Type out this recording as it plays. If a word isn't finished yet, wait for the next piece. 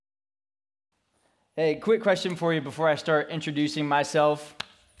Hey, quick question for you before I start introducing myself.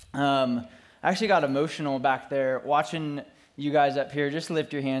 I actually got emotional back there watching you guys up here just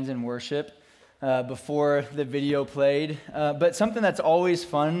lift your hands in worship before the video played. But something that's always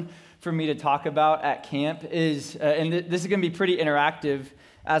fun for me to talk about at camp is, this is going to be pretty interactive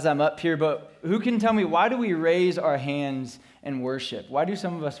as I'm up here, but who can tell me, why do we raise our hands in worship? Why do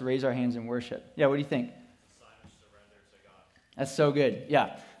some of us raise our hands in worship? Yeah, what do you think? Sign of surrender to God. That's so good.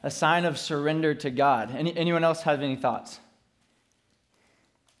 Yeah, a sign of surrender to God. Anyone else have any thoughts?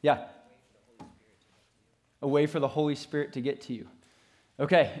 Yeah. A way for the Holy Spirit to get to you.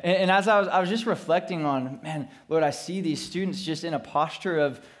 Okay, and as I was just reflecting on, man, Lord, I see these students just in a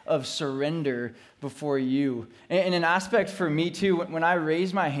posture of surrender before you. And an aspect for me too, when I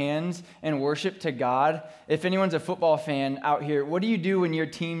raise my hands and worship to God, if anyone's a football fan out here, what do you do when your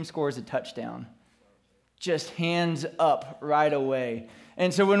team scores a touchdown? Just hands up right away.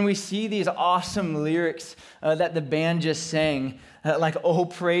 And so when we see these awesome lyrics that the band just sang, like, oh,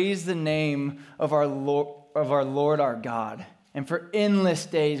 praise the name of our Lord our God. And for endless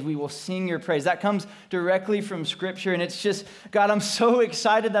days, we will sing your praise. That comes directly from Scripture. And it's just, God, I'm so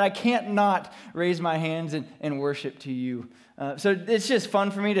excited that I can't not raise my hands and worship to you. So it's just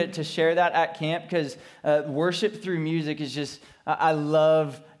fun for me to share that at camp because worship through music is just, I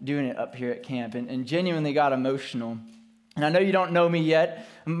love doing it up here at camp and genuinely got emotional. And I know you don't know me yet.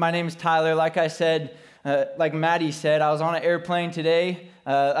 My name is Tyler. Like I said, like Maddie said, I was on an airplane today.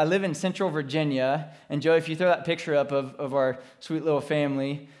 I live in Central Virginia, and Joe, if you throw that picture up of our sweet little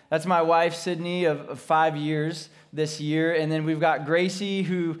family, that's my wife, Sydney, of 5 years this year, and then we've got Gracie,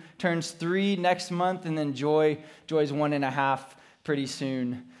 who turns 3 next month, and then Joy's 1.5 pretty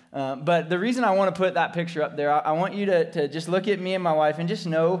soon. But the reason I want to put that picture up there, I want you to just look at me and my wife and just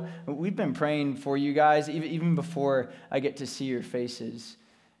know we've been praying for you guys even before I get to see your faces.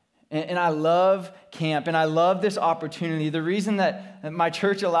 And I love camp, and I love this opportunity. The reason that my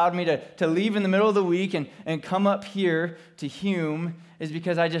church allowed me to leave in the middle of the week and come up here to Hume is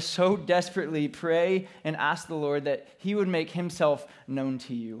because I just so desperately pray and ask the Lord that he would make himself known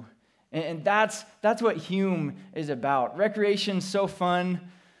to you. And that's what Hume is about. Recreation's so fun.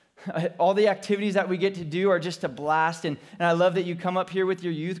 All the activities that we get to do are just a blast, and I love that you come up here with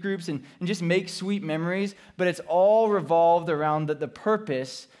your youth groups and just make sweet memories, but it's all revolved around the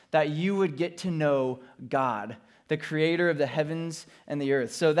purpose that you would get to know God, the creator of the heavens and the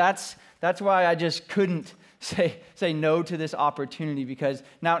earth. So that's why I just couldn't say no to this opportunity, because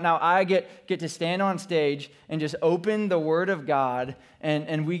now I get to stand on stage and just open the Word of God,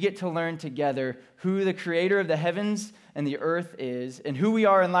 and we get to learn together who the creator of the heavens and the earth is, and who we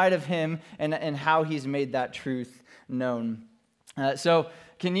are in light of him, and how he's made that truth known. So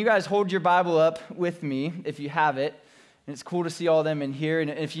can you guys hold your Bible up with me if you have it? And it's cool to see all of them in here.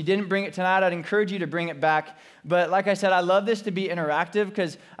 And if you didn't bring it tonight, I'd encourage you to bring it back. But like I said, I love this to be interactive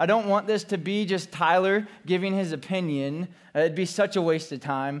because I don't want this to be just Tyler giving his opinion. It'd be such a waste of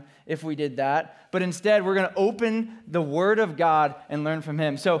time if we did that. But instead, we're going to open the Word of God and learn from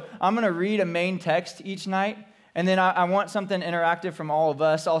him. So I'm going to read a main text each night. And then I want something interactive from all of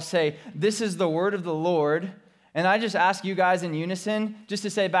us. I'll say, this is the word of the Lord. And I just ask you guys in unison just to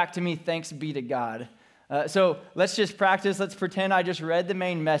say back to me, thanks be to God. So let's just practice. Let's pretend I just read the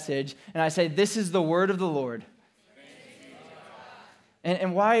main message, and I say, this is the word of the Lord.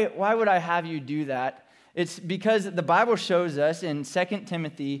 And why would I have you do that? It's because the Bible shows us in 2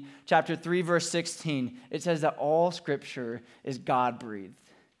 Timothy chapter 3, verse 16, it says that all Scripture is God-breathed.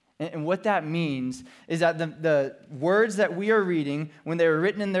 And what that means is that the words that we are reading, when they were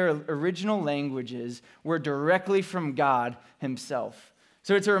written in their original languages, were directly from God himself.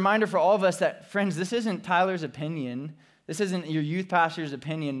 So it's a reminder for all of us that, friends, this isn't Tyler's opinion. This isn't your youth pastor's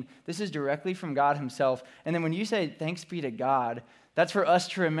opinion. This is directly from God himself. And then when you say, thanks be to God, that's for us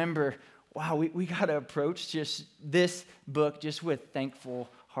to remember, wow, we got to approach just this book just with thankful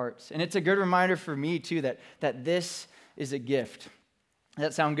hearts. And it's a good reminder for me, too, that this is a gift. Does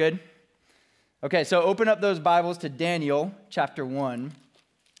that sound good? Okay, so open up those Bibles to Daniel chapter 1.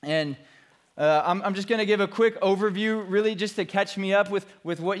 And I'm just going to give a quick overview, really just to catch me up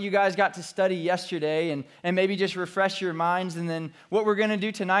with what you guys got to study yesterday and maybe just refresh your minds. And then what we're going to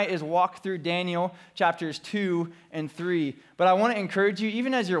do tonight is walk through Daniel chapters 2 and 3. But I want to encourage you,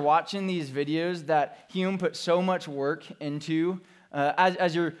 even as you're watching these videos that Hume put so much work into,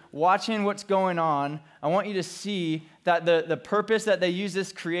 as you're watching what's going on, I want you to see that the purpose that they use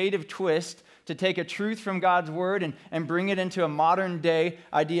this creative twist to take a truth from God's word and bring it into a modern day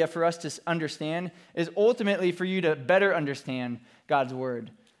idea for us to understand is ultimately for you to better understand God's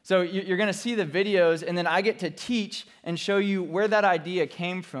word. So you're going to see the videos, and then I get to teach and show you where that idea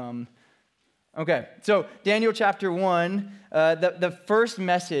came from Okay, so Daniel chapter 1, the first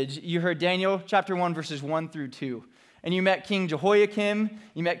message, you heard Daniel chapter 1, verses 1 through 2. And you met King Jehoiakim,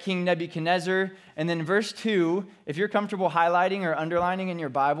 you met King Nebuchadnezzar, and then verse 2, if you're comfortable highlighting or underlining in your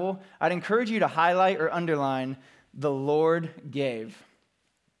Bible, I'd encourage you to highlight or underline, the Lord gave.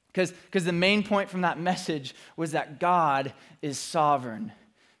 Because the main point from that message was that God is sovereign.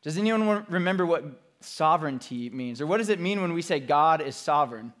 Does anyone remember what sovereignty means? Or what does it mean when we say God is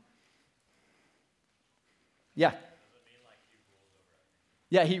sovereign? Yeah.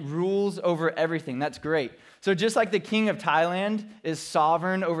 Yeah, he rules over everything. That's great. So just like the king of Thailand is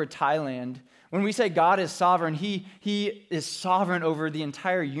sovereign over Thailand, when we say God is sovereign, he is sovereign over the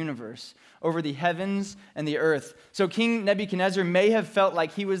entire universe, over the heavens and the earth. So King Nebuchadnezzar may have felt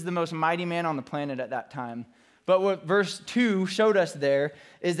like he was the most mighty man on the planet at that time. But what verse 2 showed us there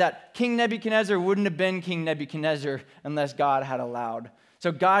is that King Nebuchadnezzar wouldn't have been King Nebuchadnezzar unless God had allowed.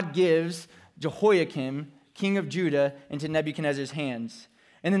 So God gives Jehoiakim, king of Judah, into Nebuchadnezzar's hands.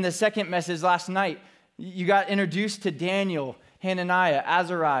 And then the second message last night, you got introduced to Daniel, Hananiah,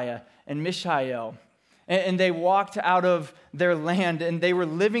 Azariah, and Mishael. And they walked out of their land, and they were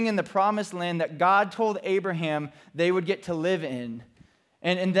living in the promised land that God told Abraham they would get to live in.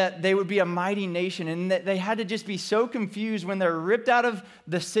 And that they would be a mighty nation. And that they had to just be so confused when they're ripped out of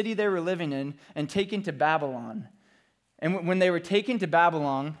the city they were living in and taken to Babylon. And when they were taken to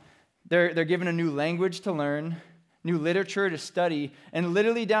Babylon, they're given a new language to learn, new literature to study, and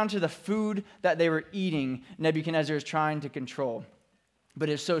literally down to the food that they were eating, Nebuchadnezzar is trying to control. But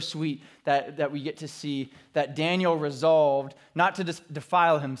it's so sweet that we get to see that Daniel resolved not to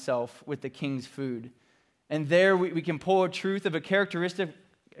defile himself with the king's food. And there we can pull a truth of a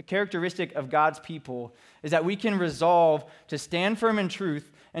characteristic of God's people is that we can resolve to stand firm in truth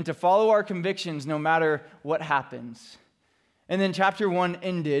and to follow our convictions no matter what happens. And then chapter 1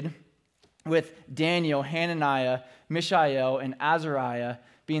 ended with Daniel, Hananiah, Mishael, and Azariah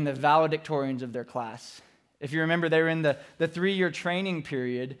being the valedictorians of their class. If you remember, they were in the 3-year training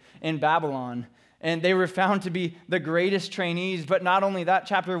period in Babylon, and they were found to be the greatest trainees. But not only that,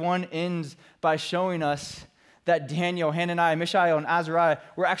 chapter 1 ends by showing us that Daniel, Hananiah, Mishael, and Azariah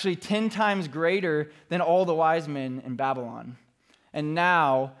were actually 10 times greater than all the wise men in Babylon. And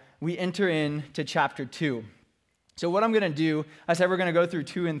now we enter into chapter 2. So what I'm going to do, I said we're going to go through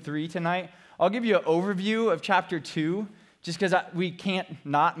 2 and 3 tonight. I'll give you an overview of chapter 2, just because we can't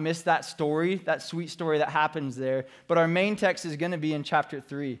not miss that story, that sweet story that happens there. But our main text is going to be in chapter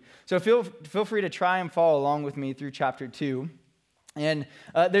 3. So feel free to try and follow along with me through chapter 2. And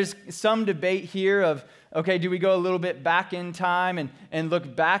there's some debate here of, okay, do we go a little bit back in time and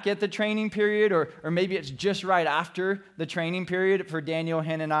look back at the training period, or maybe it's just right after the training period for Daniel,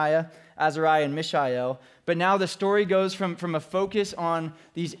 Hananiah, Azariah, and Mishael. But now the story goes from a focus on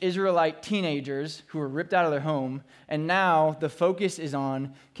these Israelite teenagers who were ripped out of their home, and now the focus is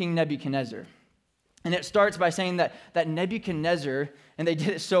on King Nebuchadnezzar. And it starts by saying that Nebuchadnezzar, and they did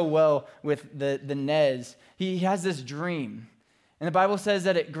it so well with the Nez, he has this dream. And the Bible says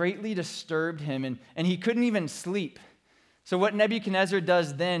that it greatly disturbed him, and he couldn't even sleep. So what Nebuchadnezzar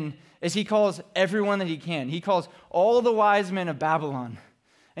does then is he calls everyone that he can. He calls all the wise men of Babylon.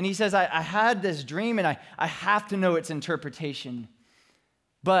 And he says, I had this dream, and I have to know its interpretation.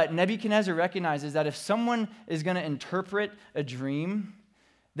 But Nebuchadnezzar recognizes that if someone is going to interpret a dream,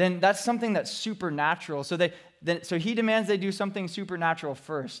 then that's something that's supernatural. So he demands they do something supernatural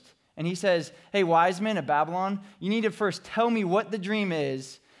first. And he says, hey, wise men of Babylon, you need to first tell me what the dream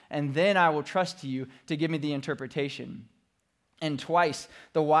is, and then I will trust you to give me the interpretation. And twice,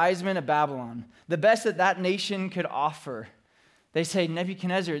 the wise men of Babylon, the best that nation could offer, they say,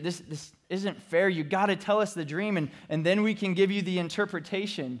 Nebuchadnezzar, this isn't fair. You got to tell us the dream, and then we can give you the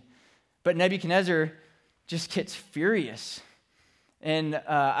interpretation. But Nebuchadnezzar just gets furious. And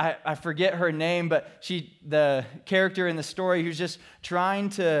I forget her name, but the character in the story who's just trying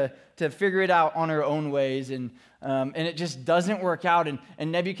to figure it out on her own ways, and it just doesn't work out.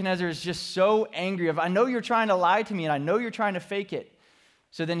 And Nebuchadnezzar is just so angry I know you're trying to lie to me, and I know you're trying to fake it.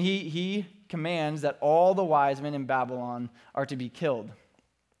 So then he commands that all the wise men in Babylon are to be killed.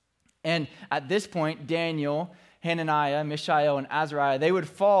 And at this point, Daniel, Hananiah, Mishael, and Azariah, they would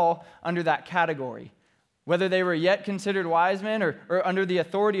fall under that category. Whether they were yet considered wise men or under the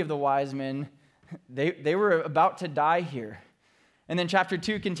authority of the wise men, they were about to die here. And then chapter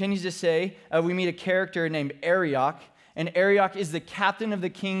 2 continues to say, we meet a character named Arioch, and Arioch is the captain of the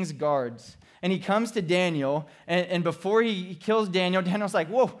king's guards. And he comes to Daniel, and before he kills Daniel, Daniel's like,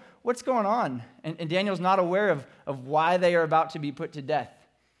 whoa, what's going on? And Daniel's not aware of why they are about to be put to death.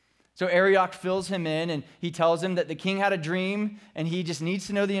 So Arioch fills him in, and he tells him that the king had a dream, and he just needs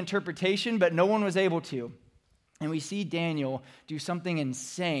to know the interpretation, but no one was able to. And we see Daniel do something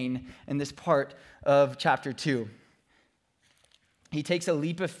insane in this part of chapter 2. He takes a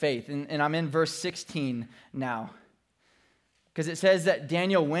leap of faith, and I'm in verse 16 now. Because it says that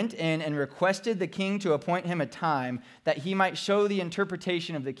Daniel went in and requested the king to appoint him a time that he might show the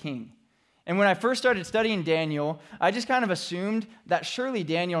interpretation of the king. And when I first started studying Daniel, I just kind of assumed that surely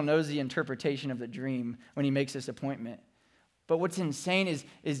Daniel knows the interpretation of the dream when he makes this appointment. But what's insane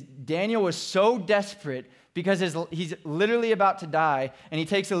is Daniel was so desperate because he's literally about to die, and he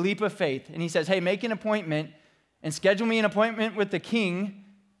takes a leap of faith, and he says, hey, make an appointment and schedule me an appointment with the king,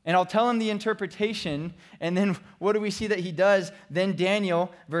 and I'll tell him the interpretation. And then what do we see that he does? Then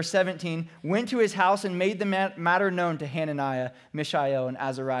Daniel, verse 17, went to his house and made the matter known to Hananiah, Mishael, and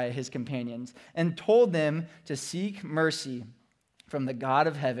Azariah, his companions, and told them to seek mercy from the God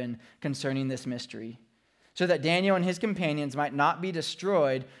of heaven concerning this mystery, so that Daniel and his companions might not be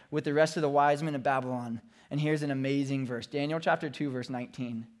destroyed with the rest of the wise men of Babylon. And here's an amazing verse, Daniel chapter 2, verse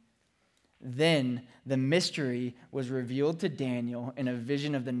 19. Then the mystery was revealed to Daniel in a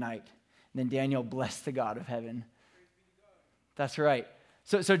vision of the night. And then Daniel blessed the God of heaven. That's right.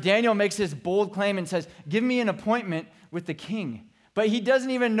 So Daniel makes this bold claim and says, give me an appointment with the king. But he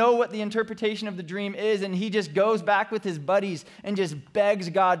doesn't even know what the interpretation of the dream is, and he just goes back with his buddies and just begs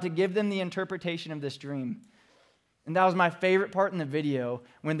God to give them the interpretation of this dream. And that was my favorite part in the video,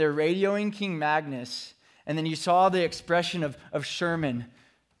 when they're radioing King Magnus, and then you saw the expression of Sherman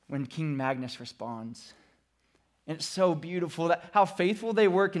when King Magnus responds. And it's so beautiful that how faithful they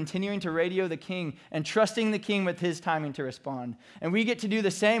were continuing to radio the king and trusting the king with his timing to respond. And we get to do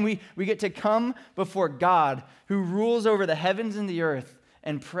the same. We get to come before God who rules over the heavens and the earth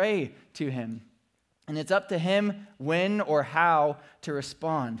and pray to him. And it's up to him when or how to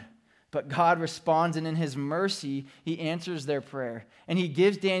respond. But God responds, and in his mercy, he answers their prayer. And he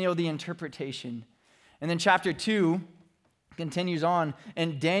gives Daniel the interpretation. And then chapter 2 continues on,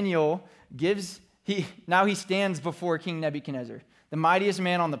 and Daniel now he stands before King Nebuchadnezzar, the mightiest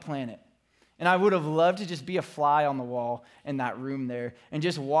man on the planet. And I would have loved to just be a fly on the wall in that room there and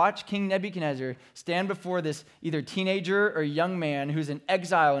just watch King Nebuchadnezzar stand before this either teenager or young man who's in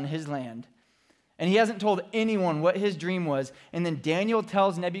exile in his land. And he hasn't told anyone what his dream was. And then Daniel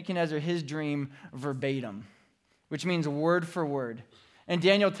tells Nebuchadnezzar his dream verbatim, which means word for word. And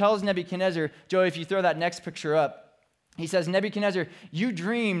Daniel tells Nebuchadnezzar, Joey, if you throw that next picture up, he says, Nebuchadnezzar, you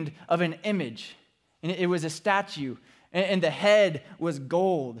dreamed of an image, and it was a statue, and the head was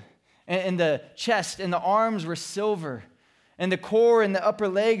gold, and the chest and the arms were silver, and the core and the upper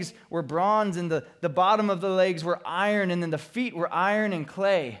legs were bronze, and the bottom of the legs were iron, and then the feet were iron and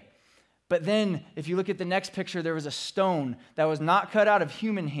clay. But then, if you look at the next picture, there was a stone that was not cut out of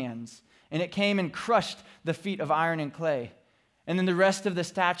human hands, and it came and crushed the feet of iron and clay. And then the rest of the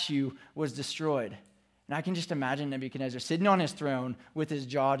statue was destroyed. And I can just imagine Nebuchadnezzar sitting on his throne with his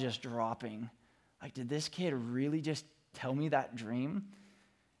jaw just dropping. Like, did this kid really just tell me that dream?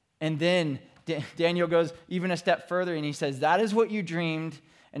 And then Daniel goes even a step further, and he says, that is what you dreamed,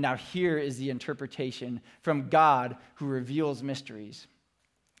 and now here is the interpretation from God who reveals mysteries.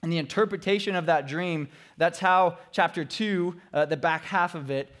 And the interpretation of that dream, that's how chapter 2, the back half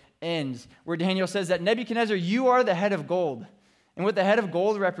of it, ends, where Daniel says that Nebuchadnezzar, you are the head of gold. And what the head of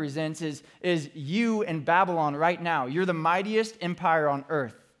gold represents is you and Babylon right now. You're the mightiest empire on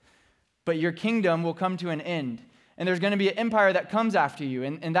earth. But your kingdom will come to an end. And there's going to be an empire that comes after you.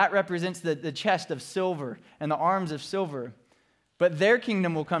 And that represents the chest of silver and the arms of silver. But their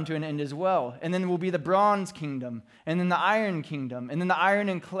kingdom will come to an end as well. And then will be the bronze kingdom. And then the iron kingdom. And then the iron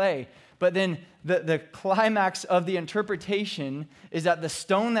and clay. But then the climax of the interpretation is that the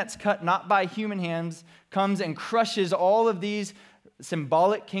stone that's cut not by human hands comes and crushes all of these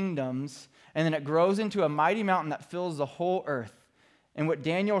symbolic kingdoms, and then it grows into a mighty mountain that fills the whole earth. And what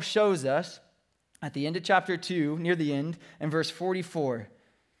Daniel shows us at the end of chapter 2, near the end, in verse 44,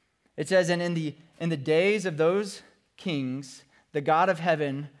 it says, and in the days of those kings, the God of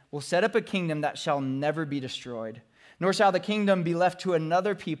heaven will set up a kingdom that shall never be destroyed. Nor shall the kingdom be left to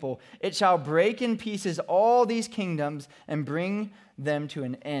another people. It shall break in pieces all these kingdoms and bring them to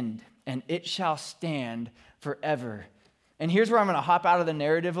an end, and it shall stand forever. And here's where I'm going to hop out of the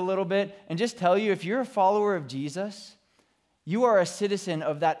narrative a little bit and just tell you, if you're a follower of Jesus, you are a citizen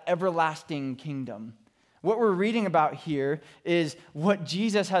of that everlasting kingdom. What we're reading about here is what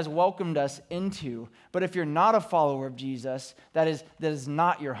Jesus has welcomed us into. But if you're not a follower of Jesus, that is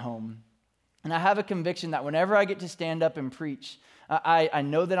not your home. And I have a conviction that whenever I get to stand up and preach, I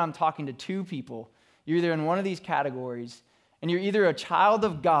know that I'm talking to two people. You're either in one of these categories, And you're either a child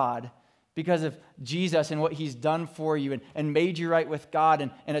of God because of Jesus and what he's done for you and made you right with God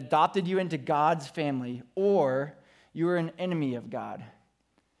and adopted you into God's family, or you are an enemy of God.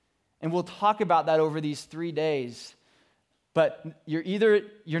 And we'll talk about that over these 3 days. But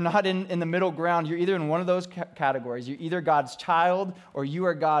you're not in the middle ground. You're either in one of those categories. You're either God's child or you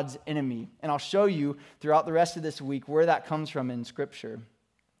are God's enemy. And I'll show you throughout the rest of this week where that comes from in Scripture.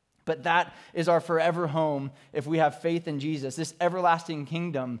 But that is our forever home if we have faith in Jesus, this everlasting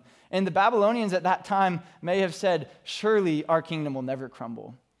kingdom. And the Babylonians at that time may have said, surely our kingdom will never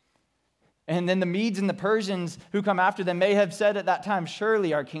crumble. And then the Medes and the Persians who come after them may have said at that time,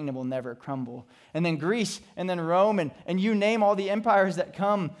 surely our kingdom will never crumble. And then Greece and then Rome and you name all the empires that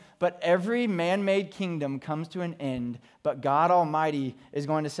come. But every man-made kingdom comes to an end. But God Almighty is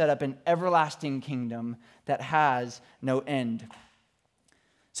going to set up an everlasting kingdom that has no end.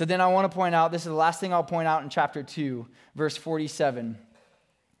 So then I want to point out, this is the last thing I'll point out in chapter 2, verse 47.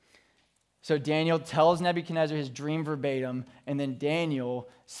 So Daniel tells Nebuchadnezzar his dream verbatim, and then Daniel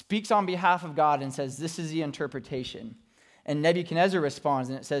speaks on behalf of God and says, this is the interpretation. And Nebuchadnezzar responds,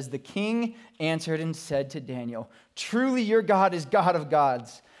 and it says, the king answered and said to Daniel, truly your God is God of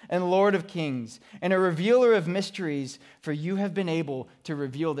gods and Lord of kings and a revealer of mysteries, for you have been able to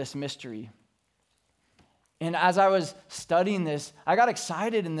reveal this mystery. And as I was studying this, I got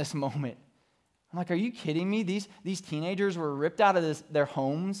excited in this moment. I'm like, are you kidding me? These teenagers were ripped out of their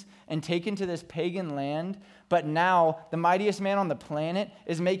homes and taken to this pagan land. But now the mightiest man on the planet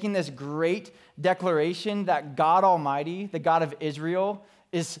is making this great declaration that God Almighty, the God of Israel,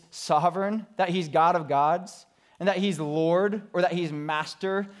 is sovereign, that he's God of gods, and that he's Lord or that he's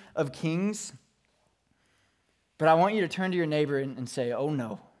master of kings. But I want you to turn to your neighbor and say, oh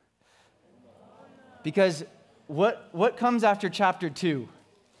no. Because what comes after chapter 2?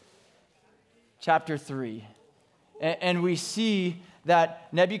 Chapter 3. And we see that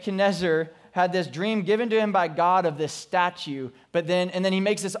Nebuchadnezzar had this dream given to him by God of this statue, and then he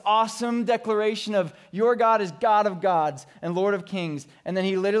makes this awesome declaration of your God is God of gods and Lord of kings, and then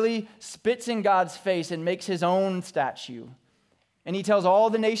he literally spits in God's face and makes his own statue. And he tells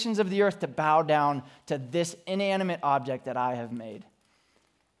all the nations of the earth to bow down to this inanimate object that I have made.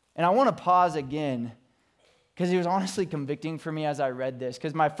 And I want to pause again, because it was honestly convicting for me as I read this,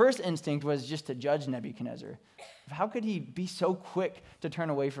 because my first instinct was just to judge Nebuchadnezzar. How could he be so quick to turn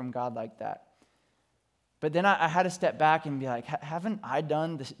away from God like that? But then I had to step back and be like, haven't I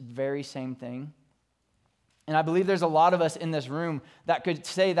done this very same thing? And I believe there's a lot of us in this room that could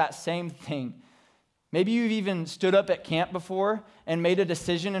say that same thing. Maybe you've even stood up at camp before and made a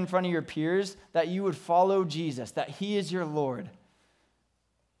decision in front of your peers that you would follow Jesus, that he is your Lord.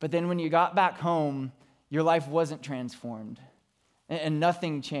 But then when you got back home, your life wasn't transformed and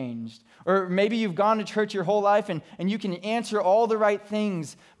nothing changed. Or maybe you've gone to church your whole life and you can answer all the right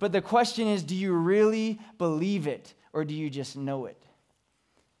things, but the question is, do you really believe it or do you just know it?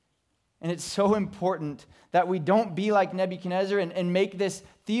 And it's so important that we don't be like Nebuchadnezzar and make this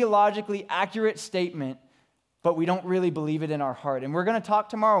theologically accurate statement, but we don't really believe it in our heart. And we're going to talk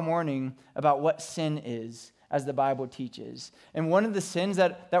tomorrow morning about what sin is, as the Bible teaches. And one of the sins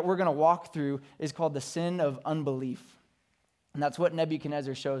that we're going to walk through is called the sin of unbelief. And that's what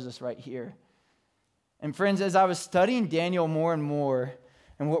Nebuchadnezzar shows us right here. And friends, as I was studying Daniel more and more,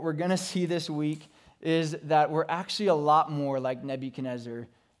 and what we're going to see this week is that we're actually a lot more like Nebuchadnezzar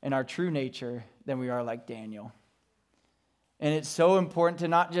in our true nature than we are like Daniel. And it's so important to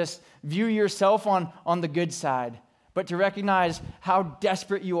not just view yourself on the good side, but to recognize how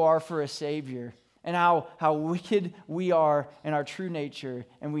desperate you are for a Savior and how wicked we are in our true nature,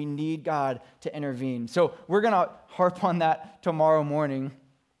 and we need God to intervene. So we're going to harp on that tomorrow morning,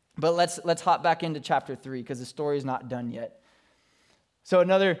 but let's hop back into chapter 3 because the story is not done yet. So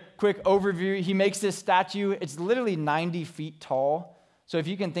another quick overview. He makes this statue. It's literally 90 feet tall. So if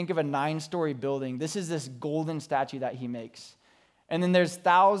you can think of a 9-story building, this is this golden statue that he makes. And then there's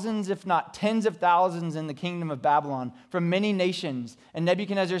thousands, if not tens of thousands in the kingdom of Babylon from many nations. And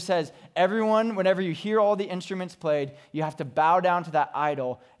Nebuchadnezzar says, everyone, whenever you hear all the instruments played, you have to bow down to that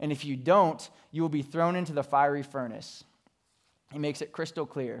idol. And if you don't, you will be thrown into the fiery furnace. He makes it crystal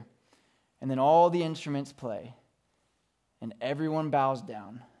clear. And then all the instruments play. And everyone bows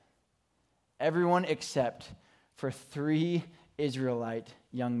down. Everyone except for 3 Israelite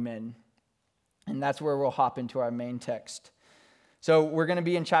young men. And that's where we'll hop into our main text. So we're going to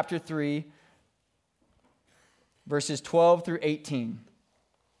be in chapter 3, verses 12 through 18.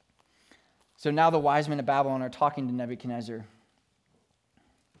 So now the wise men of Babylon are talking to Nebuchadnezzar.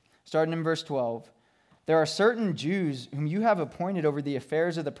 Starting in verse 12. There are certain Jews whom you have appointed over the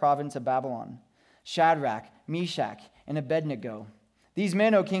affairs of the province of Babylon, Shadrach, Meshach, and Abednego. These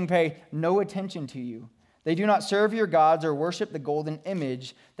men, O king, pay no attention to you. They do not serve your gods or worship the golden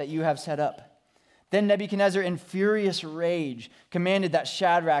image that you have set up." Then Nebuchadnezzar, in furious rage, commanded that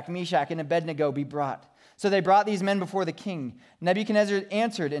Shadrach, Meshach, and Abednego be brought. So they brought these men before the king. Nebuchadnezzar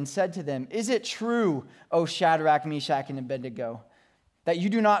answered and said to them, "Is it true, O Shadrach, Meshach, and Abednego, that you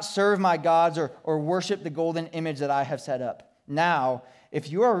do not serve my gods or worship the golden image that I have set up? Now, if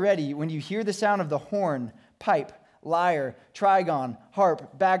you are ready, when you hear the sound of the horn, pipe, lyre, trigon,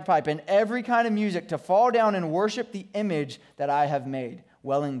 harp, bagpipe, and every kind of music, to fall down and worship the image that I have made,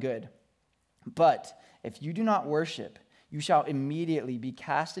 well and good. But if you do not worship, you shall immediately be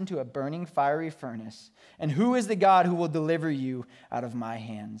cast into a burning fiery furnace. And who is the God who will deliver you out of my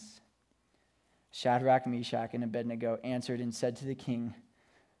hands?" Shadrach, Meshach, and Abednego answered and said to the king,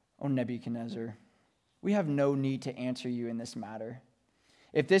 "O Nebuchadnezzar, we have no need to answer you in this matter.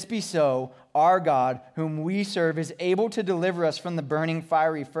 If this be so, our God, whom we serve, is able to deliver us from the burning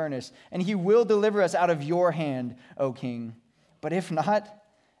fiery furnace, and he will deliver us out of your hand, O king. But if not,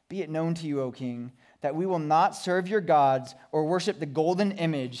 be it known to you, O king, that we will not serve your gods or worship the golden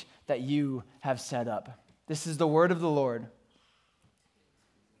image that you have set up." This is the word of the Lord.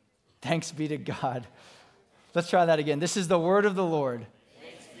 Thanks be to God. Let's try that again. This is the word of the Lord.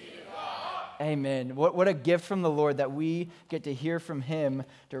 Thanks be to God. Amen. What a gift from the Lord that we get to hear from him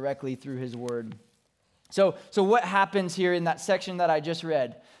directly through his word. So what happens here in that section that I just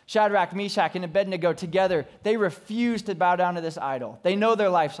read? Shadrach, Meshach, and Abednego together, they refuse to bow down to this idol. They know their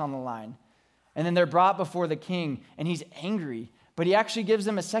life's on the line. And then they're brought before the king, and he's angry, but he actually gives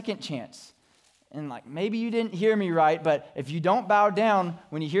them a second chance. And maybe you didn't hear me right, but if you don't bow down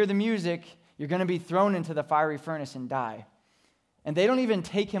when you hear the music, you're going to be thrown into the fiery furnace and die. And they don't even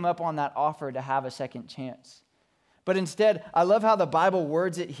take him up on that offer to have a second chance. But instead, I love how the Bible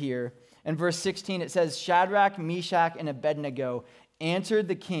words it here. In verse 16, it says, Shadrach, Meshach, and Abednego answered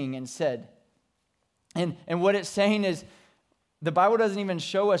the king and said, and what it's saying is, the Bible doesn't even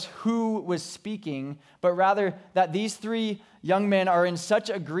show us who was speaking, but rather that these three young men are in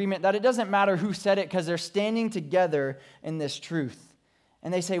such agreement that it doesn't matter who said it because they're standing together in this truth.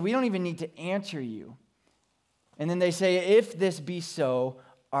 And they say, we don't even need to answer you. And then they say, if this be so,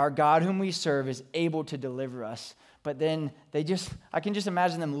 our God whom we serve is able to deliver us. But then I can just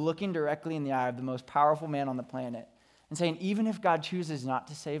imagine them looking directly in the eye of the most powerful man on the planet and saying, even if God chooses not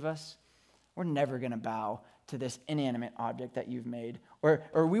to save us, we're never going to bow to this inanimate object that you've made.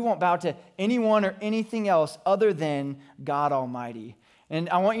 Or we won't bow to anyone or anything else other than God Almighty. And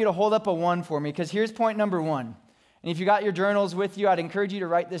I want you to hold up a 1 for me, because here's point number 1. And if you got your journals with you, I'd encourage you to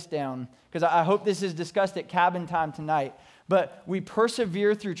write this down, because I hope this is discussed at cabin time tonight. But we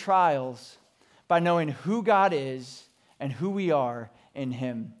persevere through trials by knowing who God is and who we are in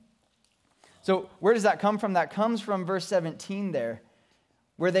him. So where does that come from? That comes from verse 17 there,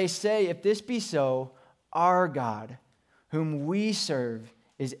 where they say, if this be so, our God, whom we serve,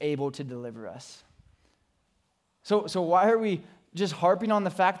 is able to deliver us. So why are we just harping on the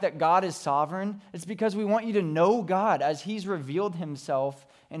fact that God is sovereign? It's because we want you to know God as he's revealed himself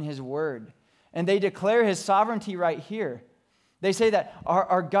in his word. And they declare his sovereignty right here. They say that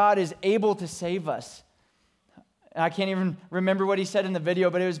our God is able to save us. And I can't even remember what he said in the video,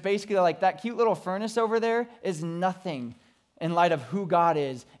 but it was basically like that cute little furnace over there is nothing in light of who God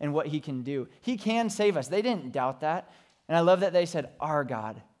is and what he can do. He can save us. They didn't doubt that. And I love that they said, our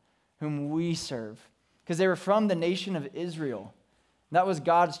God, whom we serve. Because they were from the nation of Israel. That was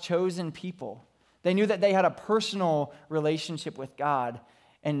God's chosen people. They knew that they had a personal relationship with God.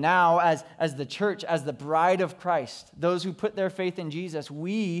 And now, as the church, as the bride of Christ, those who put their faith in Jesus,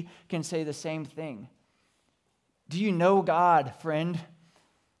 we can say the same thing. Do you know God, friend?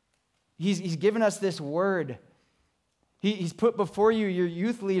 He's given us this word. He's put before you your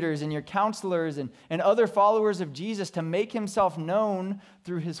youth leaders and your counselors and other followers of Jesus to make himself known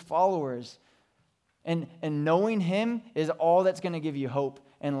through his followers. And knowing him is all that's going to give you hope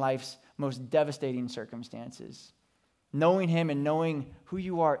in life's most devastating circumstances. Knowing him and knowing who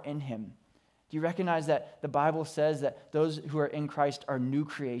you are in him. Do you recognize that the Bible says that those who are in Christ are new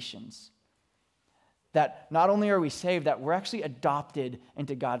creations? That not only are we saved, that we're actually adopted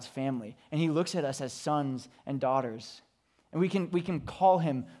into God's family. And he looks at us as sons and daughters. And we can call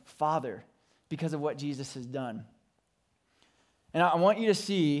him Father because of what Jesus has done. And I want you to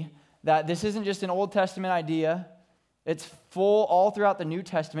see that this isn't just an Old Testament idea. It's full all throughout the New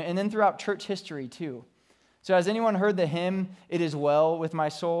Testament and then throughout church history too. So has anyone heard the hymn, It Is Well With My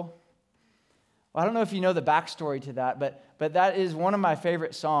Soul? Well, I don't know if you know the backstory to that, but that is one of my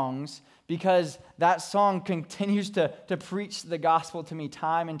favorite songs because that song continues to preach the gospel to me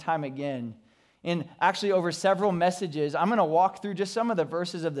time and time again. And actually over several messages, I'm going to walk through just some of the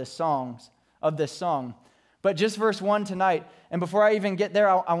verses of this song. But just verse 1 tonight. And before I even get there,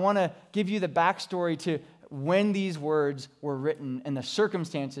 I want to give you the backstory to when these words were written and the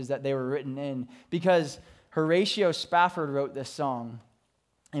circumstances that they were written in. Because Horatio Spafford wrote this song.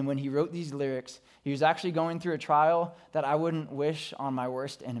 And when he wrote these lyrics, he was actually going through a trial that I wouldn't wish on my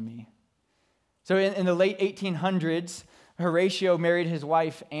worst enemy. So in the late 1800s, Horatio married his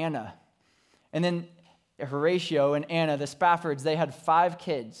wife, Anna. And then Horatio and Anna, the Spaffords, they had 5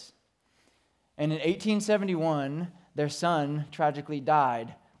 kids. And in 1871, their son tragically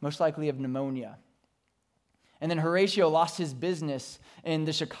died, most likely of pneumonia. And then Horatio lost his business in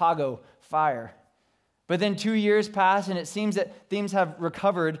the Chicago fire. But then 2 years pass, and it seems that things have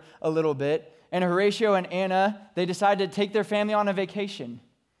recovered a little bit. And Horatio and Anna, they decided to take their family on a vacation.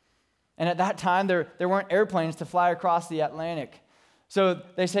 And at that time, there weren't airplanes to fly across the Atlantic. So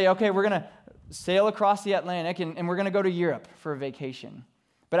they say, okay, we're going to sail across the Atlantic, and we're going to go to Europe for a vacation.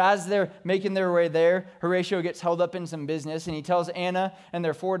 But as they're making their way there, Horatio gets held up in some business, and he tells Anna and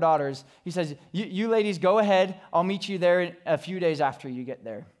their 4 daughters, he says, you ladies go ahead, I'll meet you there a few days after you get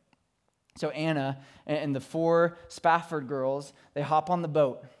there. So Anna and the 4 Spafford girls, they hop on the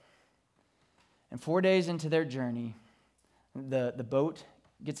boat. And 4 days into their journey, the boat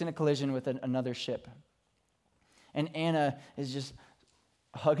gets in a collision with another ship. And Anna is just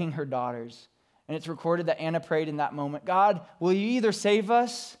hugging her daughters. And it's recorded that Anna prayed in that moment, God, will you either save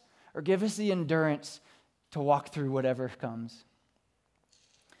us or give us the endurance to walk through whatever comes?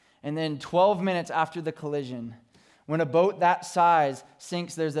 And then 12 minutes after the collision, when a boat that size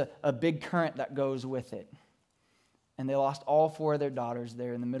sinks, there's a big current that goes with it. And they lost all 4 of their daughters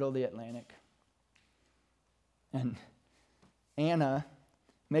there in the middle of the Atlantic. And Anna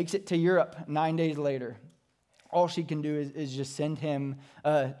makes it to Europe 9 days later. All she can do is just send him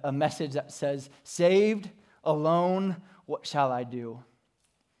a message that says, saved, alone, what shall I do?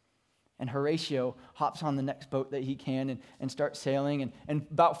 And Horatio hops on the next boat that he can and starts sailing. And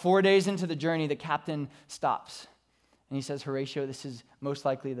about 4 days into the journey, the captain stops. And he says, Horatio, this is most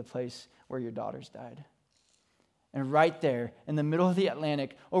likely the place where your daughters died. And right there, in the middle of the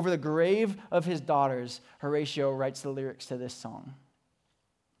Atlantic, over the grave of his daughters, Horatio writes the lyrics to this song.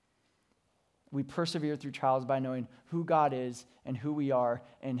 We persevere through trials by knowing who God is and who we are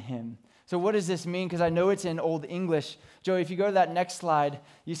in him. So what does this mean? Because I know it's in Old English. Joey, if you go to that next slide,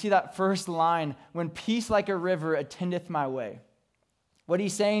 you see that first line, when peace like a river attendeth my way. What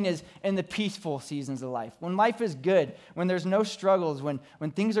he's saying is in the peaceful seasons of life, when life is good, when there's no struggles, when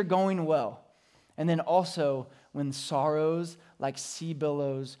things are going well, and then also when sorrows like sea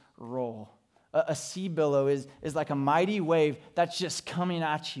billows roll. A sea billow is like a mighty wave that's just coming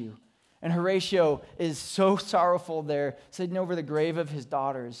at you. And Horatio is so sorrowful there, sitting over the grave of his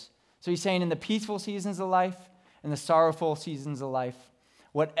daughters. So he's saying in the peaceful seasons of life, in the sorrowful seasons of life,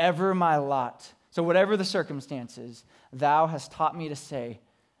 whatever my lot, so whatever the circumstances, thou hast taught me to say,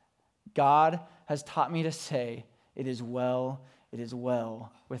 God has taught me to say, it is well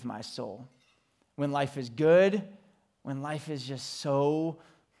with my soul. When life is good, when life is just so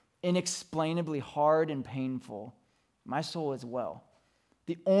inexplainably hard and painful, my soul is well.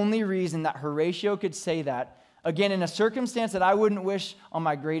 The only reason that Horatio could say that, again, in a circumstance that I wouldn't wish on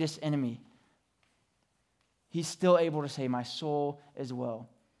my greatest enemy, he's still able to say, my soul is well.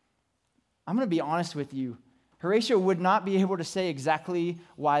 I'm going to be honest with you. Horatio would not be able to say exactly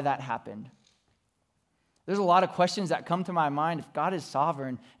why that happened. There's a lot of questions that come to my mind. If God is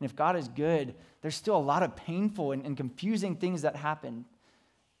sovereign and if God is good, there's still a lot of painful and confusing things that happen.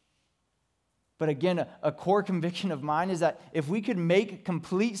 But again, a core conviction of mine is that if we could make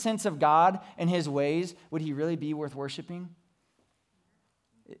complete sense of God and his ways, would he really be worth worshiping?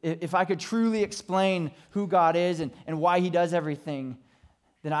 If I could truly explain who God is and why he does everything,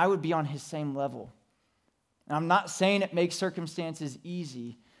 then I would be on his same level. And I'm not saying it makes circumstances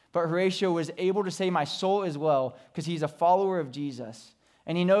easy, but Horatio was able to say, my soul is well, because he's a follower of Jesus.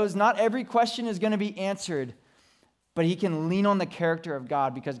 And he knows not every question is going to be answered, but he can lean on the character of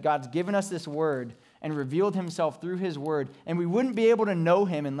God because God's given us this word and revealed himself through his word. And we wouldn't be able to know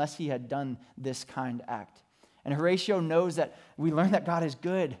him unless he had done this kind act. And Horatio knows that we learn that God is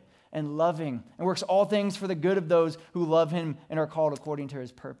good and loving and works all things for the good of those who love him and are called according to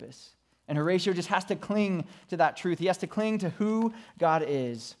his purpose. And Horatio just has to cling to that truth. He has to cling to who God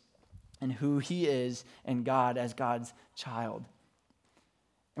is and who he is and God as God's child.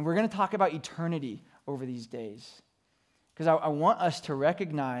 And we're going to talk about eternity over these days. Because I want us to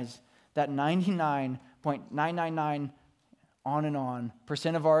recognize that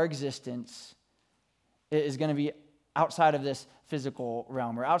 99.999% of our existence is going to be outside of this physical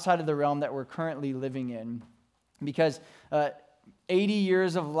realm, or outside of the realm that we're currently living in. Because 80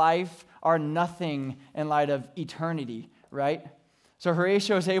 years of life are nothing in light of eternity, right? So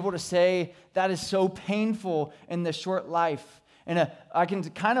Horatio is able to say that is so painful in this short life. And I can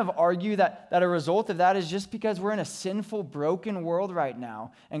kind of argue that a result of that is just because we're in a sinful, broken world right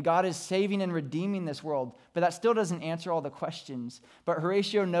now, and God is saving and redeeming this world. But that still doesn't answer all the questions. But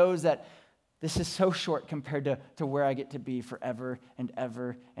Horatio knows that this is so short compared to where I get to be forever and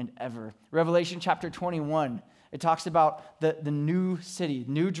ever and ever. Revelation chapter 21, it talks about the new city,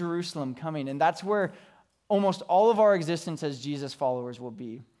 New Jerusalem coming, and that's where almost all of our existence as Jesus followers will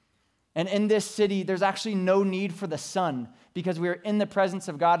be. And in this city, there's actually no need for the sun because we are in the presence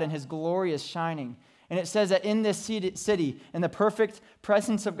of God and his glory is shining. And it says that in this city, in the perfect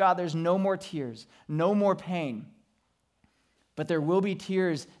presence of God, there's no more tears, no more pain. But there will be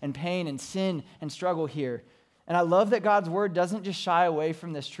tears and pain and sin and struggle here. And I love that God's word doesn't just shy away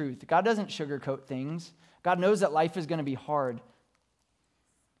from this truth. God doesn't sugarcoat things. God knows that life is going to be hard.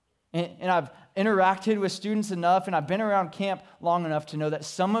 And I've interacted with students enough, and I've been around camp long enough to know that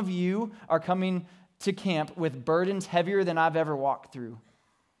some of you are coming to camp with burdens heavier than I've ever walked through.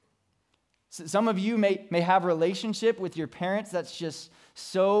 Some of you may have a relationship with your parents that's just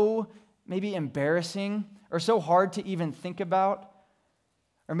so maybe embarrassing or so hard to even think about.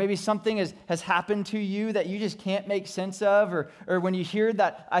 Or maybe something has happened to you that you just can't make sense of. Or when you hear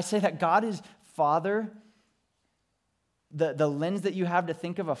that I say that God is Father, the lens that you have to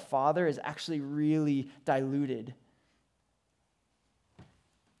think of a father is actually really diluted.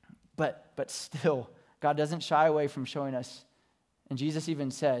 But still, God doesn't shy away from showing us. And Jesus even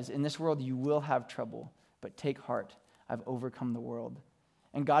says, in this world you will have trouble, but take heart, I've overcome the world.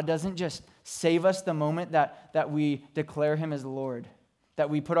 And God doesn't just save us the moment that we declare him as Lord, that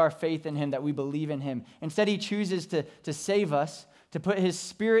we put our faith in him, that we believe in him. Instead, he chooses to save us, to put his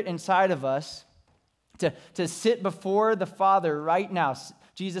Spirit inside of us, to sit before the Father right now.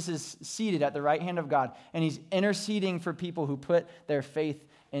 Jesus is seated at the right hand of God, and he's interceding for people who put their faith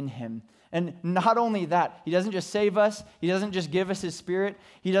in him. And not only that, he doesn't just save us, he doesn't just give us his Spirit,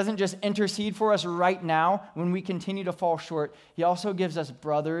 he doesn't just intercede for us right now when we continue to fall short. He also gives us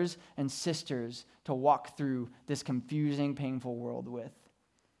brothers and sisters to walk through this confusing, painful world with.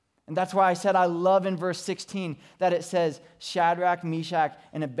 And that's why I said I love in verse 16 that it says, Shadrach, Meshach,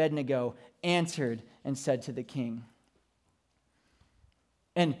 and Abednego answered and said to the king.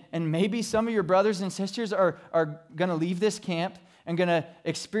 And maybe some of your brothers and sisters are going to leave this camp and going to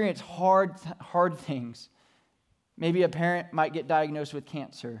experience hard things. Maybe a parent might get diagnosed with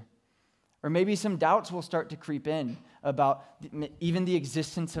cancer. Or maybe some doubts will start to creep in about even the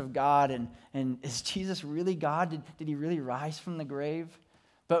existence of God. And is Jesus really God? Did he really rise from the grave?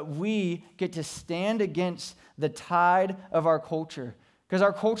 But we get to stand against the tide of our culture. Because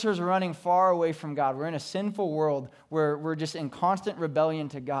our culture is running far away from God. We're in a sinful world where we're just in constant rebellion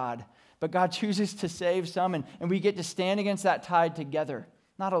to God. But God chooses to save some, and we get to stand against that tide together,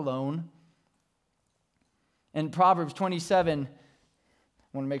 not alone. In Proverbs 27,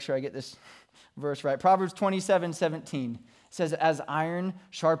 I want to make sure I get this verse right. Proverbs 27:17 says, as iron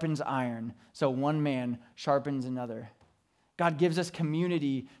sharpens iron, so one man sharpens another. God gives us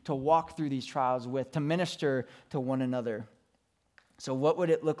community to walk through these trials with, to minister to one another. So what would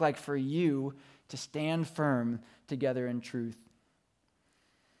it look like for you to stand firm together in truth?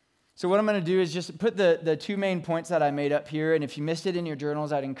 So what I'm going to do is just put the two main points that I made up here, and if you missed it in your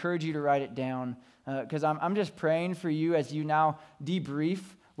journals, I'd encourage you to write it down, because I'm just praying for you as you now debrief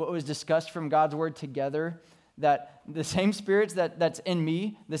what was discussed from God's Word together, that the same Spirit that's in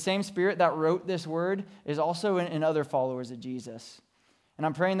me, the same Spirit that wrote this Word, is also in other followers of Jesus. And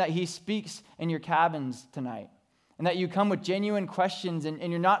I'm praying that he speaks in your cabins tonight, and that you come with genuine questions, and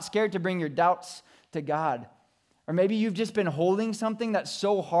you're not scared to bring your doubts to God. Or maybe you've just been holding something that's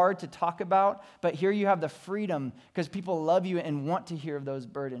so hard to talk about, but here you have the freedom because people love you and want to hear of those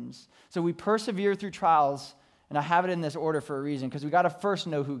burdens. So we persevere through trials, and I have it in this order for a reason, because we got to first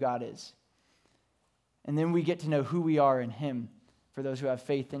know who God is. And then we get to know who we are in him for those who have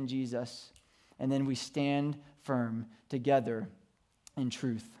faith in Jesus. And then we stand firm together in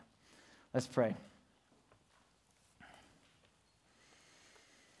truth. Let's pray.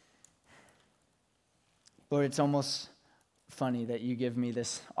 Lord, it's almost funny that you give me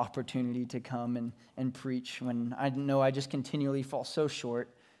this opportunity to come and preach when I know I just continually fall so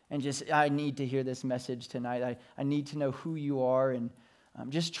short, and just I need to hear this message tonight. I need to know who you are and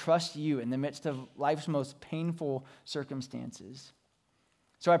just trust you in the midst of life's most painful circumstances.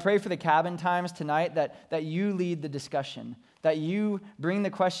 So I pray for the cabin times tonight that you lead the discussion, that you bring the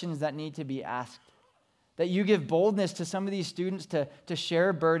questions that need to be asked, That you give boldness to some of these students to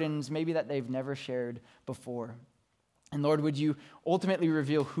share burdens maybe that they've never shared before. And Lord, would you ultimately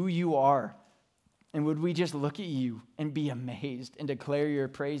reveal who you are? And would we just look at you and be amazed and declare your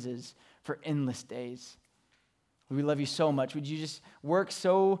praises for endless days? We love you so much. Would you just work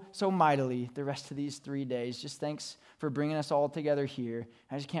so mightily the rest of these 3 days? Just thanks for bringing us all together here.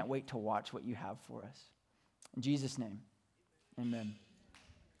 I just can't wait to watch what you have for us. In Jesus' name, amen.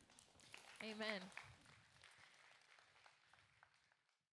 Amen.